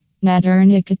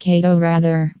Naturnica Keto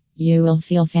rather. You will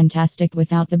feel fantastic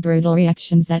without the brutal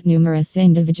reactions that numerous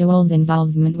individuals'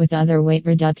 involvement with other weight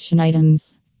reduction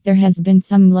items. There has been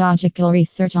some logical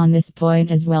research on this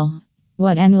point as well.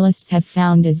 What analysts have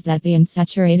found is that the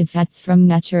unsaturated fats from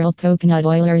natural coconut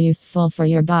oil are useful for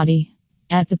your body.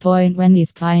 At the point when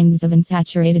these kinds of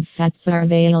unsaturated fats are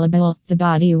available, the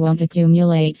body won't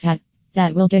accumulate fat.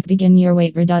 That will begin your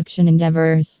weight reduction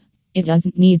endeavors. It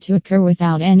doesn't need to occur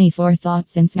without any forethought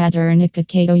since Naturnica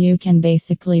Keto you can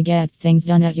basically get things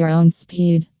done at your own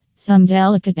speed. Some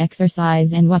delicate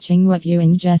exercise and watching what you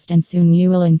ingest and soon you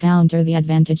will encounter the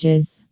advantages.